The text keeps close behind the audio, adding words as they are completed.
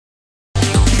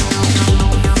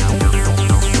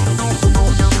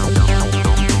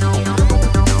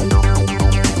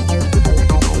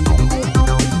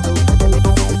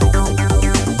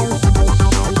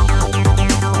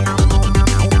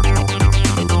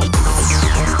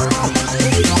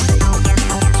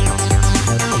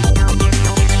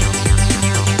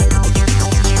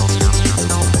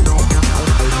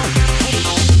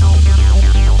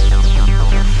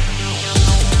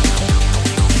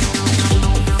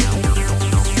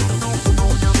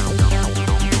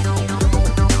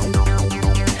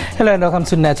Hello and welcome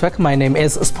to Network. My name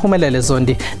is Sphumelele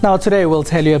Zondi. Now today we'll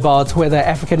tell you about whether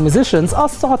African musicians are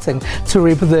starting to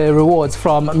reap the rewards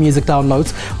from music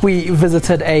downloads. We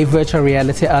visited a virtual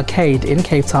reality arcade in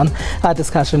Cape Town. Our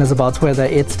discussion is about whether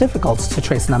it's difficult to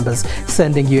trace numbers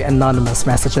sending you anonymous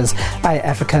messages.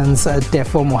 iAfrican's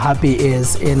Defo Mohapi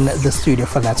is in the studio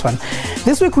for that one.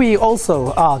 This week we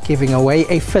also are giving away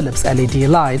a Philips LED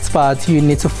light, but you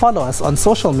need to follow us on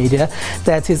social media.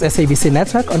 That is SABC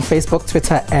Network on Facebook,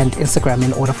 Twitter and Instagram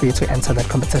in order for you to enter that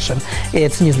competition.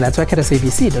 It's News Network at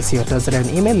SABC.co.za and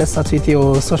email. Let's start with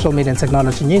your social media and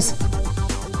technology news.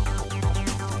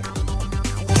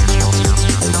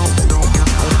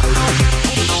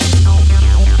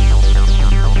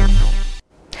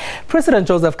 President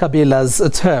Joseph Kabila's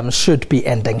term should be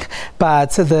ending,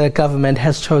 but the government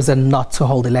has chosen not to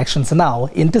hold elections now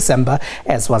in December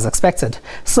as was expected.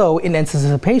 So in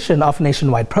anticipation of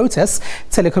nationwide protests,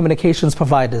 telecommunications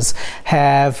providers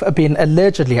have been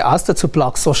allegedly asked to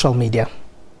block social media.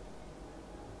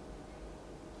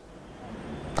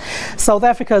 South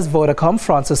Africa's Vodacom,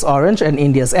 France's Orange and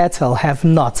India's Airtel have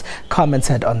not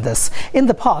commented on this. In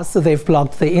the past, they've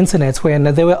blocked the internet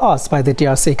when they were asked by the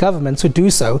DRC government to do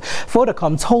so.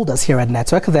 Vodacom told us here at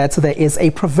Network that there is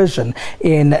a provision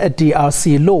in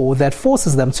DRC law that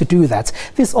forces them to do that.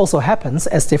 This also happens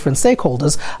as different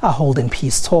stakeholders are holding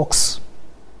peace talks.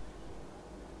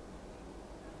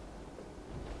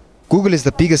 Google is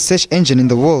the biggest search engine in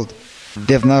the world.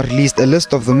 They've now released a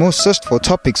list of the most searched for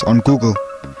topics on Google.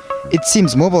 It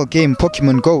seems mobile game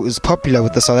Pokemon Go is popular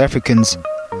with the South Africans,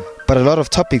 but a lot of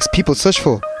topics people search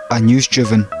for are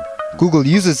news-driven. Google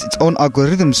uses its own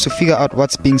algorithms to figure out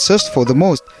what's being searched for the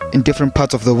most in different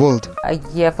parts of the world. A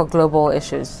year for global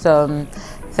issues, so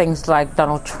things like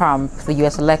Donald Trump, the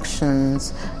US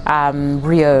elections,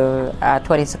 Rio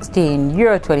 2016,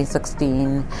 Euro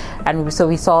 2016, and so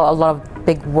we saw a lot of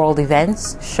big world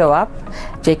events show up.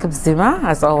 Jacob Zuma,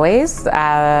 as always,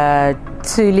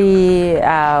 Thuli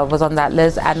was on that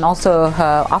list, and also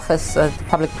her office as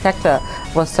public protector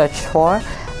was searched for.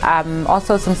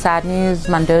 Also some sad news,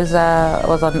 Mendoza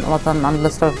was on the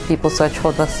list of people searched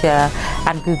for this year,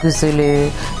 and Gugu Zulu.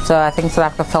 So I think South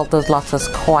Africa felt those losses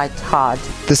quite hard.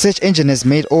 The search engine has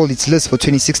made all its lists for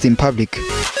 2016 public.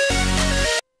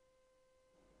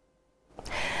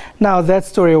 Now, that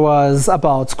story was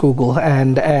about Google,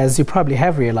 and as you probably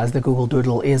have realized, the Google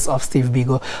Doodle is of Steve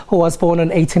Biko, who was born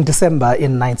on 18 December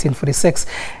in 1946.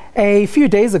 A few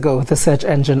days ago, the search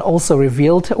engine also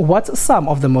revealed what some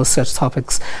of the most searched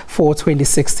topics for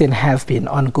 2016 have been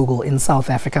on Google in South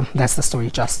Africa. That's the story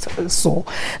you just saw.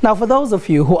 Now, for those of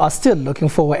you who are still looking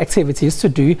for activities to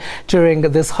do during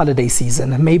this holiday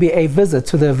season, maybe a visit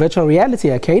to the virtual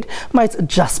reality arcade might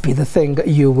just be the thing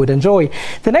you would enjoy.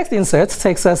 The next insert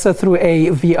takes us through a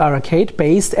VR arcade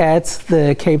based at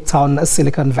the Cape Town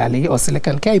Silicon Valley or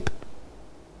Silicon Cape.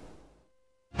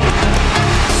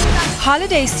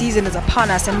 Holiday season is upon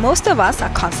us and most of us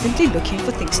are constantly looking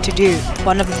for things to do.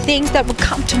 One of the things that would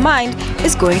come to mind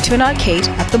is going to an arcade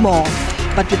at the mall.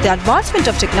 But with the advancement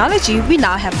of technology, we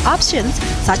now have options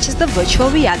such as the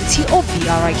virtual reality or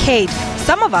VR arcade.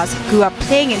 Some of us grew up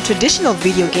playing in traditional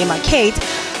video game arcades.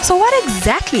 So what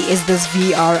exactly is this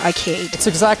VR arcade? It's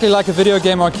exactly like a video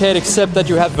game arcade except that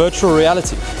you have virtual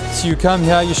reality. So you come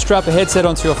here, you strap a headset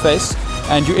onto your face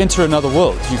and you enter another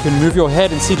world. You can move your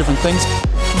head and see different things.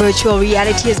 Virtual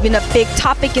reality has been a big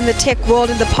topic in the tech world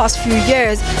in the past few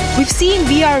years. We've seen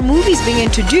VR movies being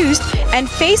introduced, and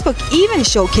Facebook even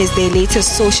showcased their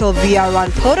latest social VR run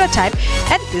prototype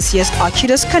at this year's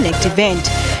Oculus Connect event.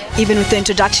 Even with the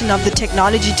introduction of the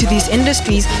technology to these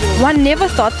industries, one never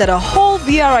thought that a whole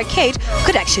VR arcade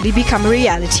could actually become a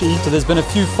reality. So there's been a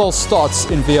few false starts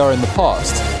in VR in the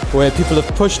past, where people have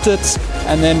pushed it,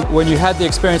 and then when you had the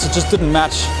experience, it just didn't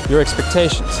match your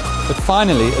expectations. But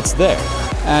finally, it's there.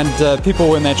 And people,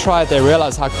 when they try it, they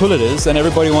realize how cool it is, and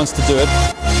everybody wants to do it.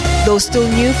 Though still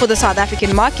new for the South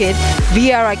African market,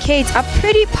 VR arcades are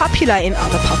pretty popular in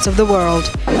other parts of the world.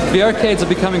 VR arcades are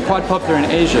becoming quite popular in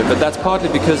Asia, but that's partly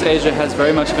because Asia has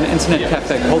very much of an internet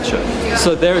cafe culture.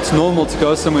 So there it's normal to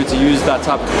go somewhere to use that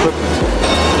type of equipment.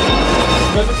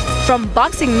 From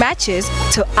boxing matches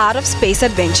to out-of-space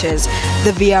adventures,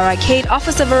 the VR arcade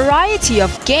offers a variety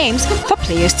of games for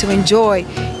players to enjoy.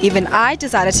 Even I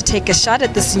decided to take a shot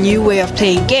at this new way of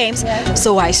playing games,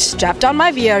 so I strapped on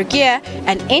my VR gear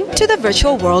and into the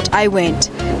virtual world I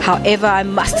went. However, I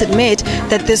must admit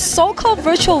that this so-called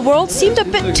virtual world seemed a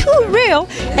bit too real,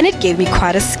 and it gave me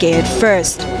quite a scare at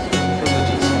first.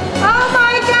 Oh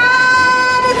my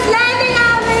God! It's landing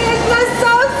on me! It was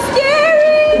so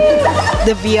scary!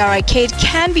 The VR arcade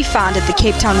can be found at the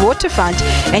Cape Town waterfront,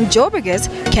 and Joburgers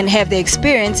can have their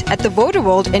experience at the Voter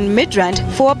World in Midrand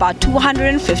for about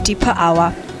 250 per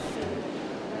hour.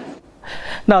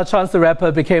 Now, Chance the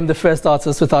Rapper became the first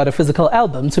artist without a physical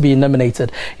album to be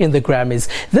nominated in the Grammys.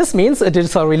 This means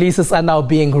digital releases are now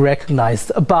being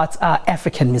recognized, but are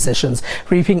African musicians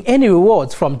reaping any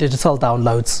rewards from digital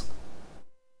downloads?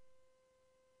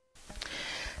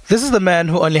 This is the man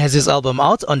who only has his album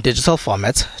out on digital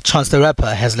format. Chance the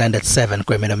Rapper has landed 7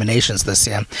 Grammy nominations this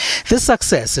year. This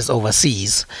success is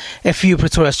overseas. A few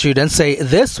Pretoria students say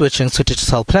they're switching to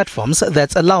digital platforms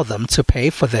that allow them to pay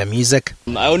for their music.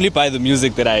 I only buy the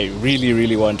music that I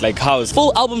really want, like house.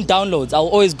 Full album downloads, I'll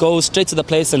always go straight to the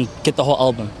place and get the whole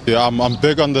album. Yeah, I'm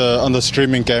big on the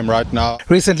streaming game right now.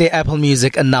 Recently, Apple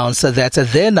Music announced that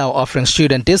they're now offering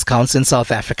student discounts in South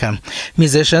Africa.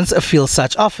 Musicians feel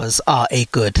such offers are a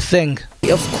good thing.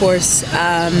 Of course,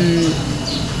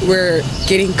 we're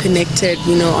getting connected,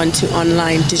 onto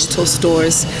online digital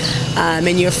stores,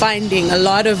 and you're finding a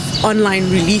lot of online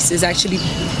releases actually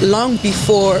long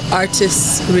before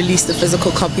artists release the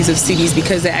physical copies of CDs,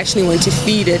 because they actually want to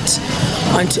feed it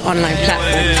onto online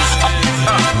platforms.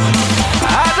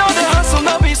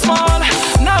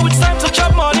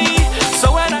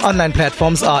 Online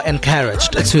platforms are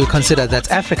encouraged to consider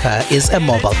that Africa is a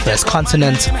mobile-first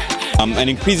continent. And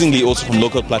increasingly also from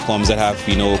local platforms that have,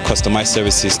 customized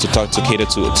services to cater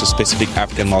to specific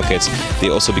African markets,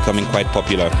 they're also becoming quite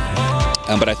popular.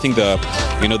 But I think the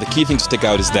key thing to take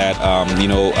out is that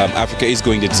Africa is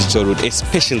going the digital route,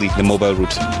 especially the mobile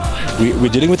route. We're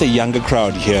dealing with a younger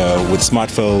crowd here with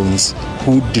smartphones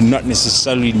who do not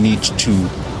necessarily need to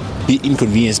be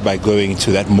inconvenienced by going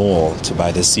to that mall to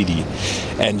buy the CD.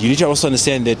 And you need to also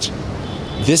understand that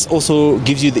this also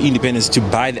gives you the independence to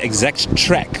buy the exact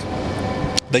track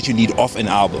that you need off an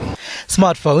album.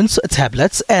 Smartphones,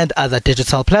 tablets and other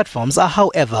digital platforms are,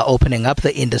 however, opening up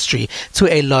the industry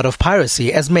to a lot of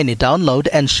piracy, as many download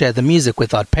and share the music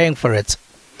without paying for it.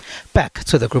 Back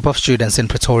to the group of students in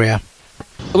Pretoria.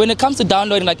 When it comes to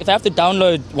downloading, if I have to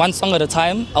download one song at a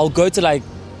time, I'll go to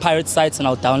pirate sites and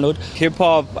I'll download.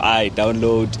 Hip-hop, I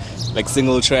download,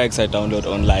 single tracks I download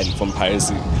online from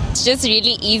piracy. It's just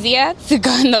really easier to go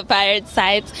on the pirate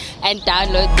sites and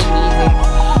download the music.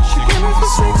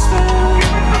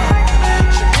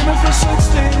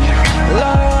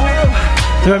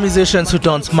 There are musicians who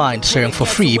don't mind sharing for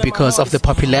free because of the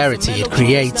popularity it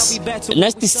creates.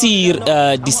 Nasty C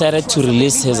decided to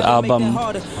release his album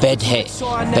Bad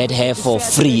Hair for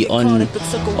free on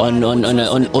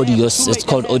audio. It's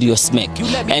called Audio Smack,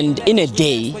 and in a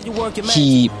day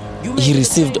he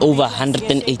received over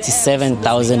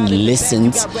 187,000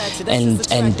 listens and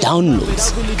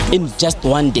downloads in just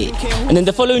one day. And then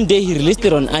the following day he released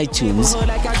it on iTunes,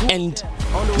 and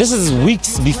this is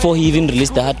weeks before he even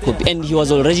released the hard copy, and he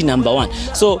was already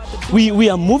 #1. So we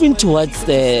are moving towards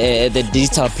the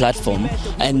digital platform,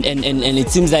 and it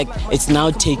seems like it's now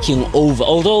taking over.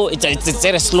 Although it's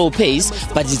at a slow pace,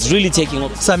 but it's really taking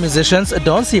over. Some musicians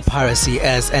don't see piracy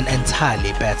as an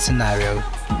entirely bad scenario.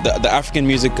 The African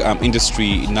music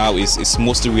industry now is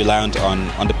mostly reliant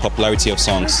on the popularity of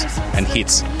songs and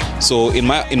hits. So in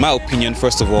my opinion,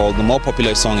 first of all, the more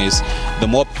popular a song is, the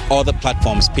more other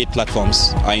platforms, paid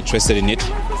platforms, are interested in it.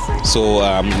 So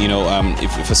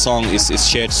if a song is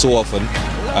shared so often,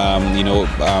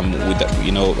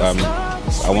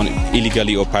 I want it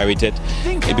illegally or pirated,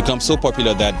 it becomes so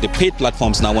popular that the paid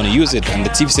platforms now want to use it, and the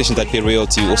TV stations that pay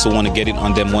royalty also want to get it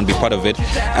on them, want to be part of it,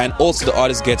 and also the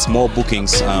artist gets more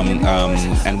bookings,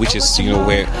 and which is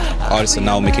where artists are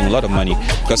now making a lot of money.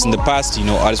 Because in the past,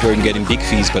 artists weren't getting big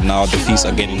fees, but now the fees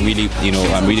are getting really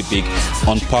really big,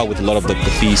 on par with a lot of the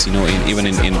fees even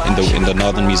in the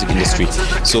northern music industry.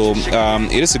 So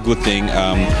it is a good thing.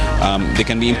 There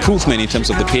can be improvement in terms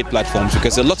of the paid platforms,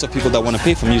 because there are lots of people that want to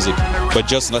pay for music, but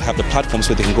just not have the platforms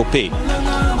where they can go pay.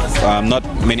 Not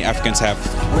many Africans have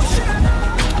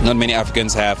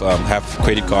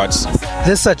credit cards.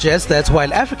 This suggests that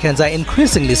while Africans are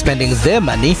increasingly spending their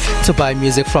money to buy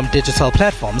music from digital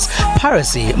platforms,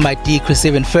 piracy might decrease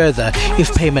even further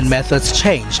if payment methods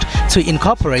changed to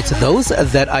incorporate those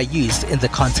that are used in the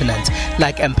continent,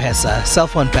 like M-Pesa, cell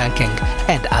phone banking,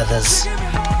 and others.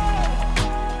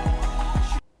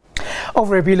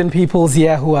 Over 1 billion people's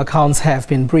Yahoo accounts have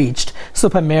been breached.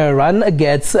 Super Mirror Run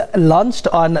gets launched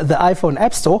on the iPhone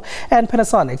App Store, and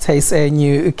Panasonic takes a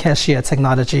new cashier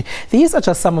technology. These are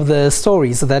just some of the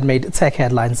stories that made tech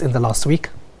headlines in the last week.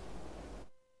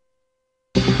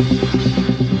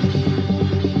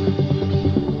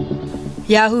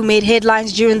 Yahoo made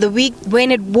headlines during the week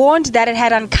when it warned that it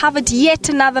had uncovered yet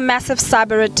another massive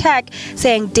cyber attack,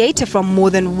 saying data from more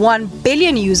than 1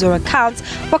 billion user accounts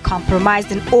were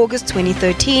compromised in August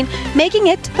 2013, making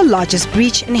it the largest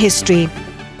breach in history.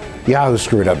 Yahoo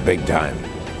screwed up big time.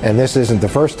 And this isn't the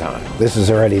first time. This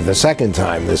is already the second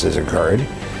time this has occurred.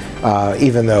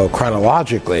 Even though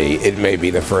chronologically it may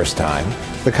be the first time.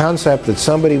 The concept that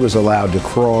somebody was allowed to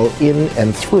crawl in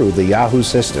and through the Yahoo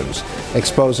systems,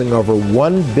 exposing over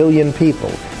 1 billion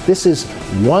people. This is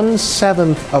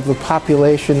 1/7 of the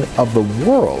population of the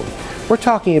world. We're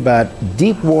talking about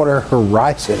Deepwater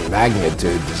Horizon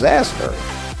magnitude disaster.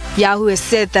 Yahoo has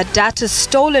said that data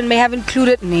stolen may have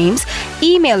included names,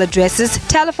 email addresses,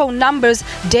 telephone numbers,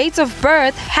 dates of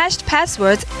birth, hashed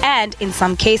passwords, and, in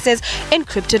some cases,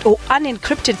 encrypted or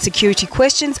unencrypted security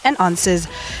questions and answers.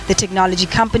 The technology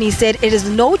company said it is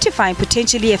notifying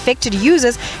potentially affected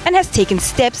users and has taken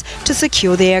steps to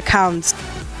secure their accounts.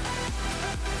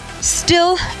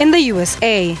 Still in the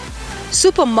USA,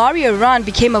 Super Mario Run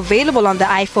became available on the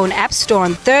iPhone App Store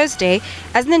on Thursday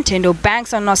as Nintendo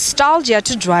banks on nostalgia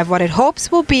to drive what it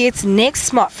hopes will be its next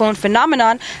smartphone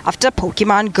phenomenon after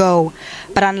Pokemon Go.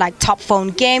 But unlike top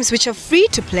phone games which are free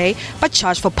to play but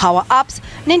charge for power-ups,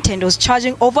 Nintendo's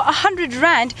charging over 100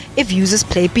 Rand if users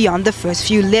play beyond the first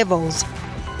few levels.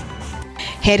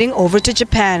 Heading over to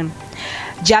Japan.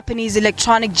 Japanese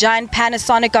electronic giant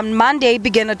Panasonic on Monday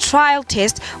began a trial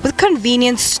test with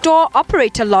convenience store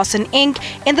operator Lawson Inc.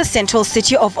 in the central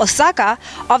city of Osaka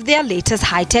of their latest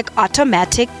high-tech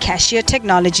automatic cashier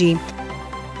technology.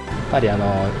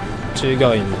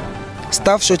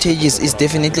 Staff shortages is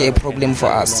definitely a problem for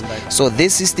us, so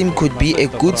this system could be a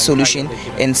good solution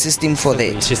and system for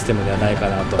that.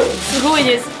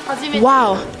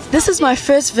 Wow, this is my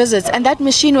first visit and that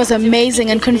machine was amazing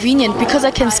and convenient because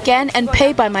I can scan and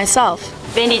pay by myself.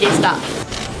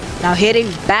 Now heading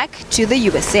back to the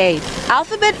USA.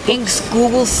 Alphabet Inc.'s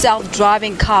Google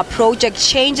self-driving car project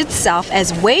changed itself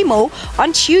as Waymo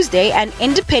on Tuesday, an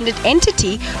independent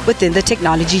entity within the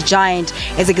technology giant.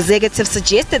 As executives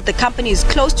suggested, the company is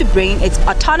close to bringing its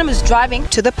autonomous driving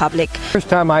to the public. First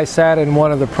time I sat in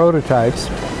one of the prototypes,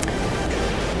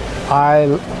 I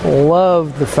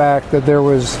loved the fact that there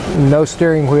was no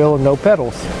steering wheel and no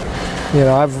pedals. You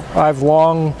know, I've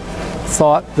long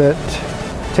thought that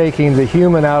taking the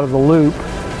human out of the loop,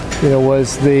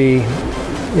 was the,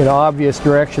 obvious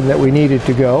direction that we needed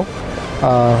to go.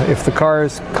 If the car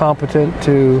is competent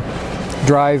to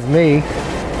drive me,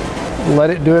 let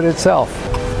it do it itself.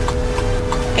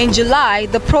 In July,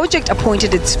 the project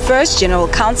appointed its first general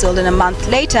counsel, and a month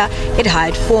later, it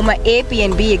hired former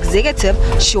Airbnb executive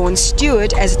Sean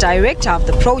Stewart as director of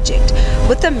the project,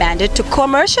 with the mandate to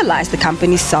commercialize the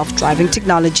company's self-driving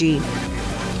technology.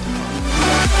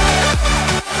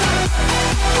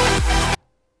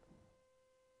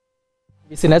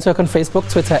 SABC Network on Facebook,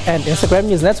 Twitter and Instagram.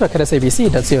 News Network at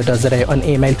sabc.co.za on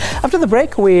email. After the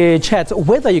break, we chat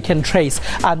whether you can trace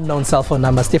unknown cell phone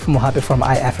numbers. Steve Mohabi from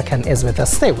iAfrican is with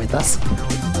us. Stay with us.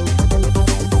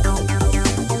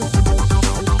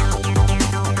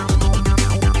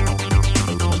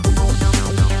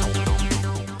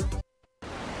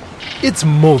 It's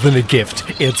more than a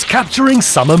gift, it's capturing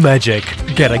summer magic.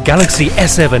 Get a Galaxy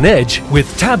S7 Edge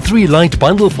with Tab 3 Lite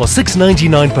bundle for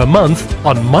 $6.99 per month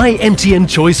on My MTN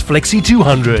Choice Flexi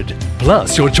 200.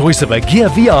 Plus your choice of a Gear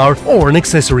VR or an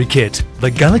accessory kit.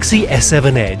 The Galaxy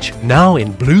S7 Edge, now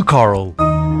in blue coral.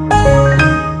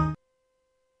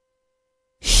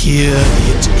 Here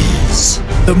it is,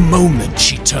 the moment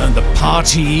she turned the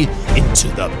party into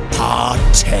the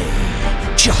party.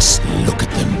 Just look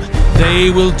at them.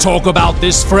 They will talk about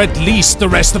this for at least the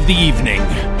rest of the evening.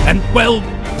 And, well,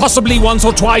 possibly once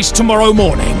or twice tomorrow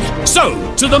morning. So,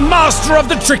 to the master of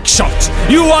the trick shot,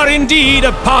 you are indeed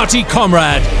a party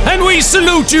comrade. And we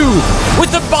salute you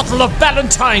with a bottle of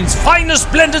Valentine's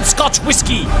finest blended Scotch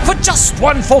whiskey for just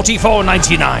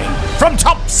 $144.99 from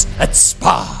Tops at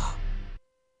Spa.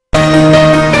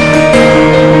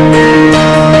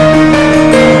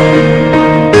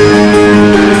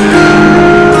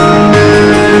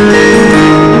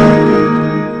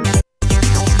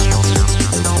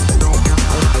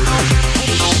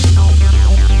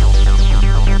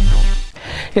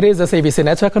 It is the SABC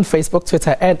Network on Facebook,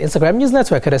 Twitter and Instagram. News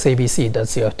Network at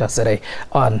sabc.co.za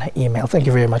on email. Thank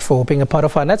you very much for being a part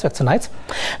of our network tonight.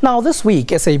 Now, this week,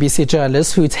 SABC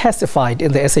journalists who testified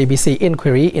in the SABC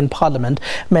inquiry in Parliament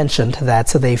mentioned that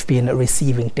they've been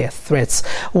receiving death threats.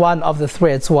 One of the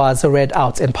threats was read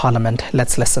out in Parliament.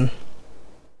 Let's listen.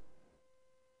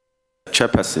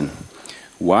 Chairperson,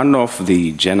 one of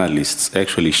the journalists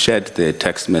actually shared the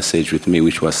text message with me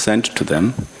which was sent to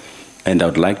them, and I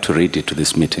would like to read it to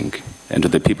this meeting and to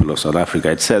the people of South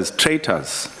Africa. It says,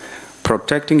 traitors,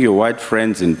 protecting your white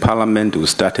friends in parliament who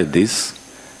started this,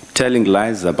 telling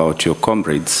lies about your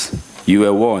comrades. You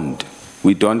were warned,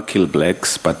 we don't kill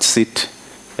blacks, but sit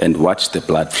and watch the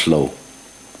blood flow.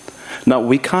 Now,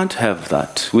 we can't have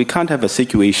that. We can't have a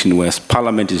situation where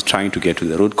Parliament is trying to get to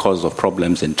the root cause of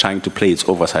problems and trying to play its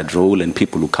oversight role, and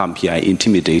people who come here are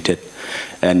intimidated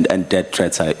and death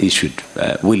threats are issued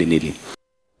willy-nilly.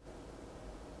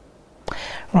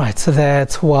 Right, so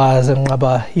that was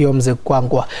Ngaba Yomze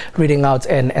Kwangwa reading out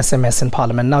an SMS in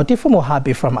Parliament. Now, Difo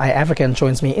Mohabi from iAfrican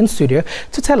joins me in studio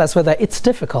to tell us whether it's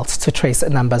difficult to trace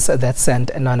numbers that send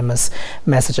anonymous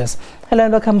messages. Hello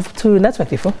and welcome to Network,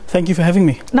 Difo. Thank you for having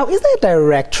me. Now, is there a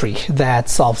directory that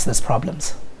solves these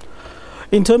problems?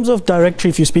 In terms of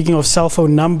directory, if you're speaking of cell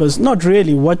phone numbers, not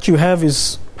really. What you have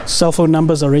is cell phone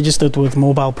numbers are registered with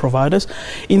mobile providers.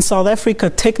 In South Africa,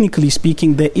 technically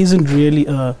speaking, there isn't really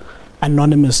a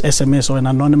anonymous SMS or an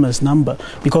anonymous number,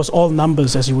 because all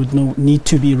numbers, as you would know, need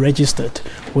to be registered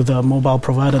with a mobile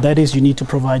provider. That is, you need to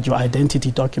provide your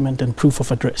identity document and proof of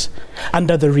address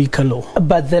under the RICA law.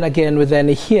 But then again, we then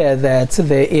hear that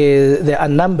there are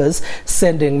numbers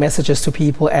sending messages to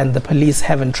people and the police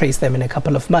haven't traced them in a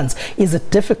couple of months. Is it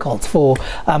difficult for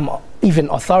even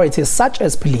authorities such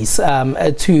as police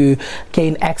to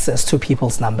gain access to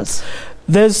people's numbers?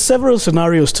 There's several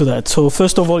scenarios to that. So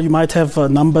first of all, you might have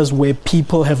numbers where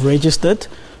people have registered.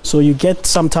 So you get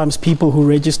sometimes people who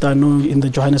register. I know in the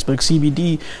Johannesburg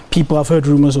CBD, I've heard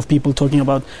rumors of people talking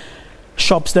about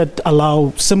shops that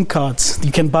allow SIM cards.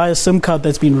 You can buy a SIM card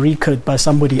that's been recorded by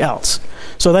somebody else.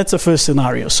 So that's the first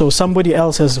scenario. So somebody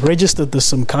else has registered the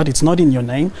SIM card. It's not in your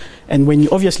name. And when you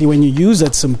use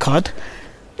that SIM card,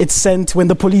 it's sent, when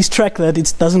the police track that,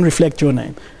 it doesn't reflect your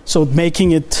name. So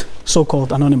making it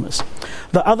so-called anonymous.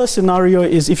 The other scenario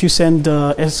is if you send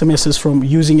SMSs from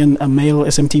using a mail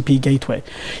SMTP gateway.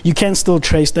 You can still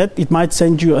trace that. It might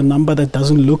send you a number that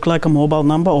doesn't look like a mobile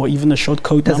number or even a short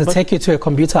code number. Does it take you to a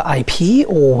computer IP,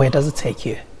 or where does it take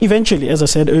you? Eventually, as I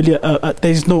said earlier,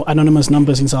 there's no anonymous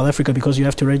numbers in South Africa because you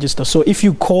have to register. So if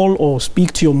you call or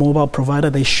speak to your mobile provider,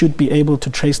 they should be able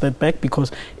to trace that back,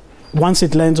 because once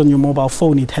it lands on your mobile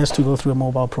phone, it has to go through a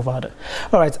mobile provider.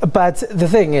 All right, but the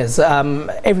thing is,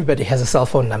 everybody has a cell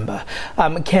phone number.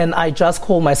 Can I just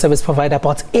call my service provider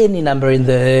about any number in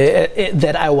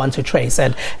that I want to trace,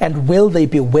 and will they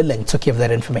be willing to give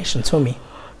that information to me?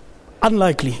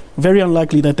 Unlikely, very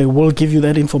unlikely that they will give you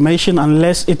that information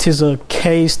unless it is a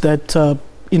case that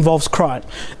involves crime.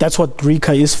 That's what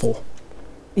RICA is for.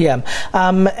 Yeah,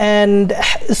 and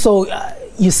so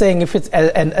you're saying if it's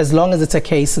and as long as it's a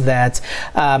case that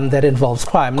that involves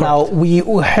crime. Correct. Now, we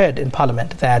heard in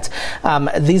Parliament that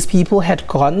these people had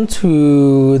gone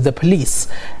to the police,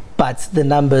 but the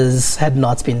numbers had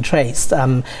not been traced.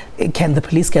 Can the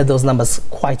police get those numbers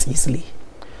quite easily?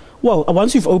 Well,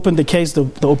 once you've opened the case,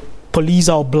 the police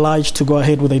are obliged to go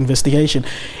ahead with the investigation.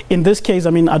 In this case, I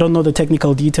mean, I don't know the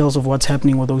technical details of what's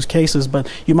happening with those cases,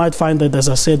 but you might find that, as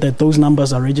I said, that those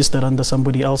numbers are registered under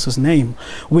somebody else's name,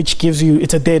 which gives you,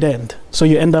 it's a dead end. So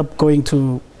you end up going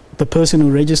to the person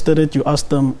who registered it, you ask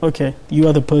them, okay, you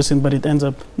are the person, but it ends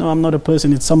up, no, I'm not a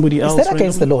person, it's somebody else. Is that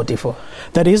against the law, Difo?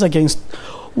 That is against,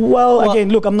 well, again,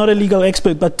 look, I'm not a legal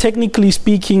expert, but technically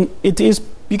speaking, it is.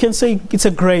 You can say it's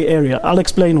a grey area. I'll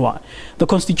explain why. The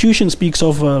Constitution speaks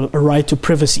of a right to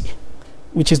privacy,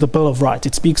 which is the Bill of Rights.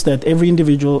 It speaks that every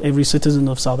individual, every citizen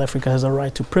of South Africa has a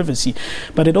right to privacy.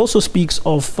 But it also speaks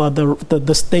of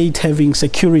the state having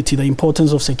security, the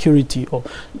importance of security, or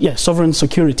sovereign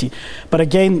security. But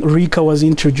again, RICA was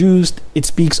introduced. It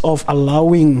speaks of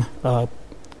allowing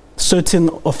certain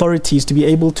authorities to be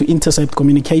able to intercept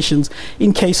communications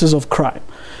in cases of crime.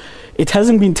 It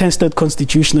hasn't been tested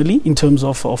constitutionally in terms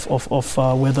of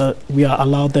whether we are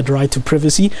allowed that right to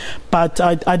privacy, but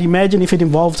I'd imagine if it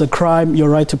involves a crime, your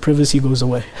right to privacy goes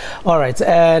away. All right,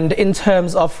 and in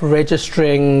terms of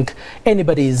registering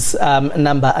anybody's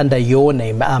number under your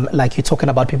name, like you're talking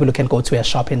about people who can go to a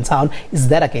shop in town, is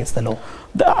that against the law?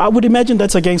 I would imagine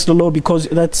that's against the law, because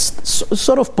that's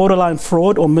sort of borderline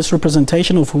fraud or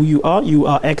misrepresentation of who you are. You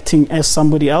are acting as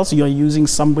somebody else. You are using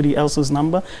somebody else's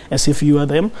number as if you are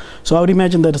them. So I would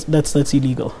imagine that that's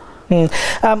illegal. There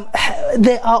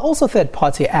are also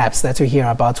third-party apps that you hear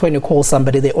about. When you call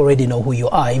somebody, they already know who you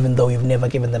are, even though you've never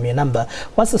given them your number.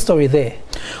 What's the story there?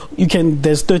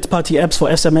 There's third-party apps for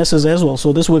SMSs as well.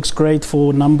 So this works great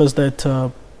for numbers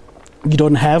that you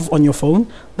don't have on your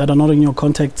phone, that are not in your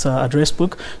contact address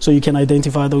book, so you can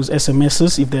identify those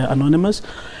SMSs if they're anonymous.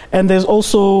 And there's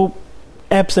also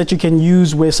apps that you can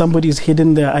use where somebody's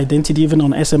hidden their identity even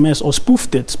on SMS or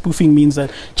spoofed it. Spoofing means that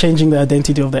changing the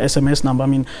identity of the SMS number. I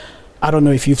mean, I don't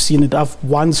know if you've seen it. I've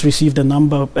once received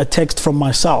a text from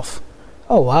myself.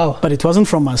 Oh, wow. But it wasn't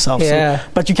from myself. Yeah. So,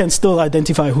 but you can still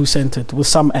identify who sent it with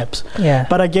some apps. Yeah.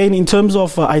 But again, in terms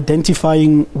of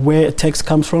identifying where a text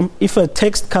comes from, if a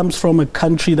text comes from a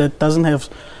country that doesn't have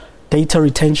data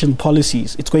retention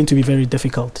policies, it's going to be very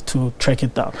difficult to track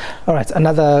it down. All right,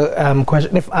 another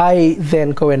question. If I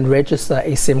then go and register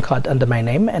a SIM card under my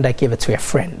name and I give it to a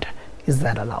friend, is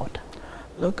that allowed?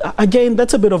 Look, again,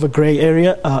 that's a bit of a gray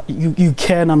area. You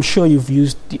can, I'm sure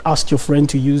you've asked your friend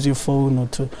to use your phone or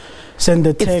to send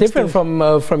a text. It's different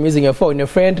from using your phone. Your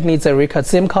friend needs a recut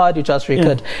SIM card. You just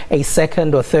recut a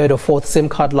second or third or fourth SIM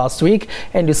card last week,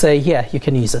 and you say, yeah, you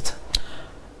can use it.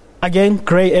 Again,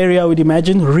 grey area, I would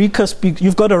imagine. RICA speaks,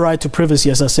 you've got a right to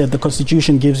privacy, as I said. The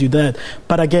Constitution gives you that.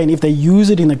 But again, if they use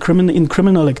it in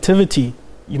criminal activity,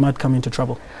 you might come into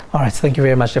trouble. All right, thank you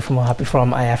very much, Jeff Mohapi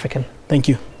from iAfrican. Thank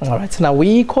you. All right, now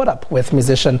we caught up with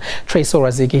musician Trey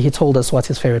Sorazigi. He told us what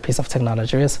his favorite piece of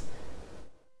technology is.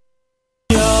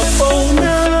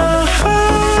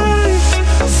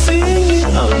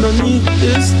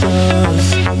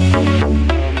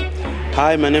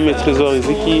 Hi, my name is Trey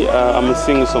Sorazigi. I'm a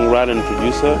singer-songwriter and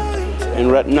producer.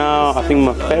 And right now, I think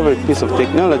my favorite piece of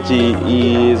technology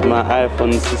is my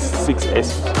iPhone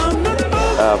 6S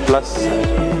Plus,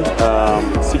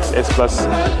 6S Plus.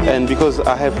 And because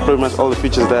I have pretty much all the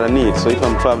features that I need. So if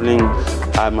I'm traveling,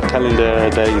 I have my calendar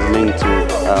that is linked to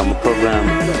a program.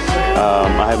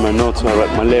 I have my notes where I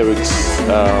write my lyrics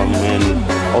and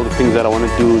all the things that I want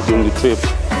to do during the trip.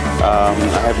 I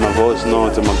have my voice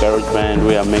notes and my GarageBand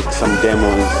where I make some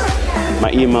demos,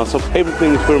 my email, so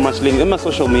everything is pretty much linked, and my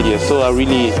social media, so I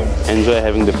really enjoy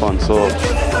having the phone. So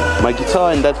my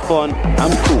guitar and that phone,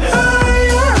 I'm cool.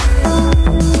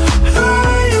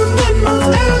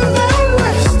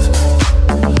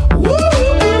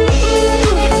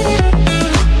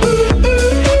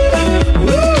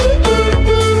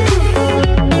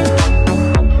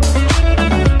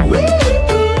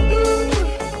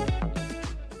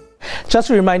 Just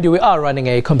to remind you, we are running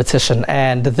a competition,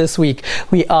 and this week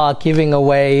we are giving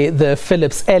away the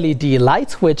Philips LED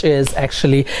light, which is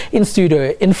actually in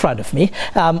studio in front of me.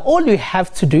 All you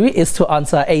have to do is to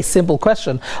answer a simple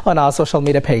question on our social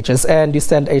media pages, and you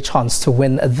stand a chance to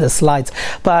win this light.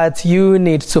 But you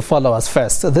need to follow us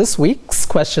first. This week's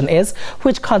question is,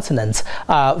 which continent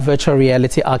are virtual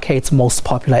reality arcades most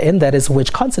popular in? That is,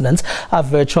 which continent are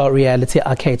virtual reality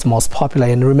arcades most popular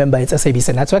in? Remember, it's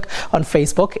SABC Network on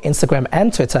Facebook, Instagram,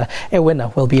 and Twitter. A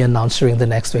winner will be announced during the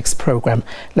next week's program.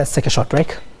 Let's take a short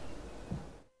break.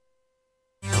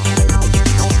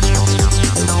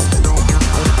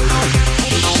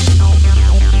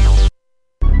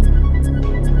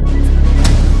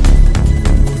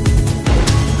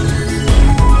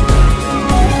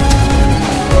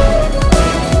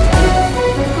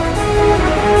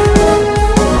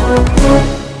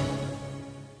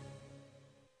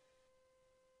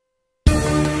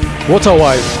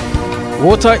 Water-wise,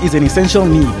 water is an essential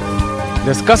need.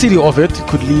 The scarcity of it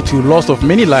could lead to loss of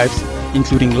many lives,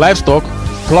 including livestock,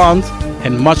 plants,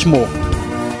 and much more.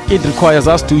 It requires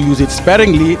us to use it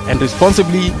sparingly and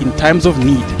responsibly in times of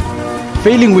need,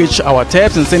 failing which our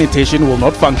taps and sanitation will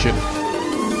not function.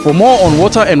 For more on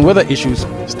water and weather issues,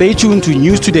 stay tuned to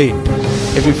News Today,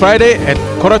 every Friday at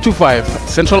 4:45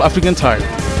 Central African Time.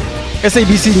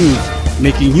 SABC News,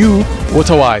 making you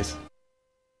water-wise.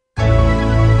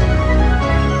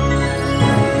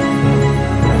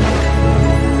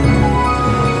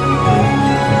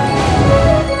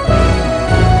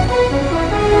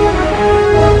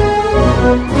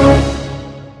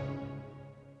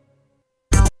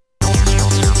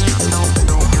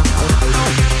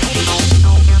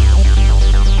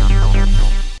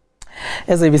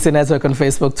 SABC Network on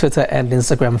Facebook, Twitter, and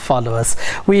Instagram. Follow us.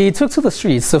 We took to the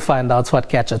streets to find out what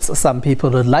gadgets some people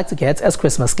would like to get as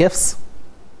Christmas gifts.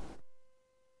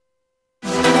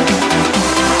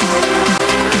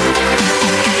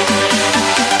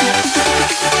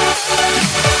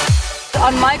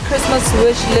 On my Christmas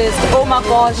wish list, oh my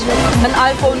gosh, an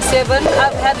iPhone 7.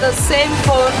 I've had the same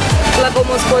phone for like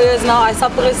almost 4 years now. I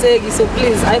support Segi, so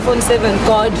please, iPhone 7,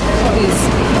 God, please,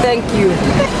 thank you.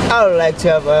 I would like to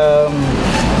have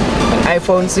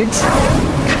iPhone 6.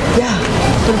 Yeah,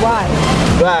 but why?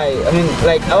 Why? I mean,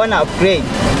 like, I want to upgrade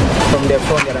from the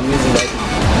phone that I'm using right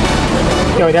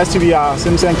now. You know, it has to be a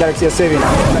Samsung Galaxy S7.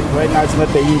 Like, right now it's not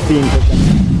the in thing.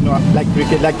 You know,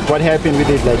 like what happened with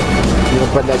it, like, you know,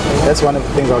 but like that's one of the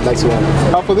things I would like to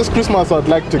have. For this Christmas, I'd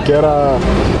like to get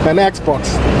an Xbox.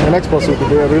 An Xbox would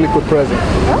be a really good present.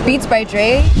 Beats by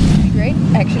Dre. great,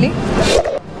 actually.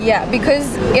 Yeah,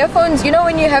 because earphones, you know,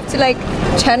 when you have to like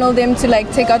channel them to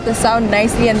like take out the sound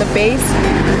nicely and the bass,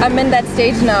 I'm in that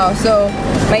stage now, so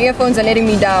my earphones are letting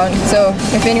me down. So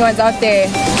if anyone's out there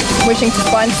wishing to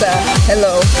sponsor,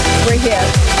 hello, we're here.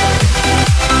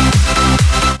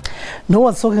 No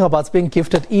one's talking about being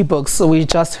gifted ebooks, so we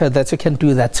just heard that you can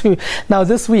do that too. Now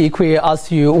this week we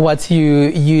asked you what you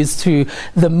use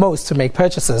the most to make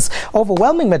purchases.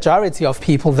 Overwhelming majority of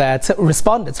people that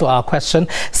responded to our question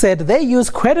said they use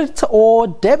credit or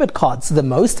debit cards the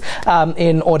most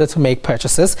in order to make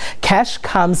purchases. Cash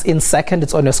comes in second.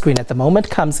 It's on your screen at the moment.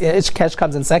 Cash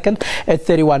comes in second at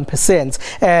 31%.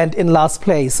 And in last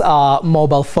place are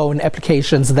mobile phone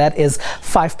applications. That is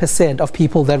 5% of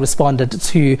people that responded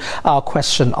to our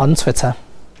question on Twitter.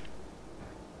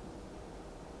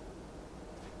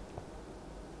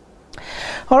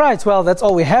 All right, well, that's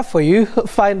all we have for you.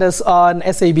 Find us on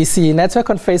SABC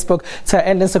Network on Facebook, Twitter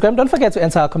and Instagram. Don't forget to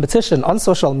enter our competition on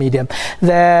social media.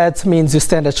 That means you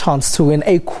stand a chance to win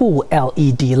a cool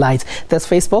LED light. That's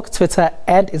Facebook, Twitter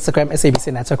and Instagram,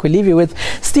 SABC Network. We leave you with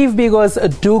Steve Biko's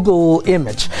Dougal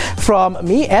image. From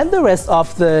me and the rest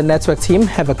of the network team,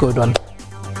 have a good one.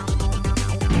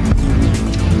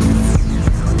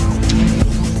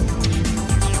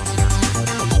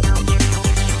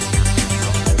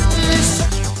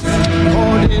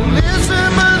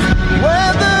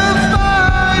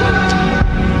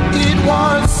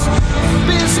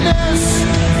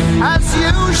 As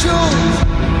usual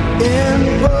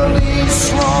in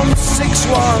police room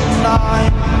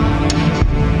 619.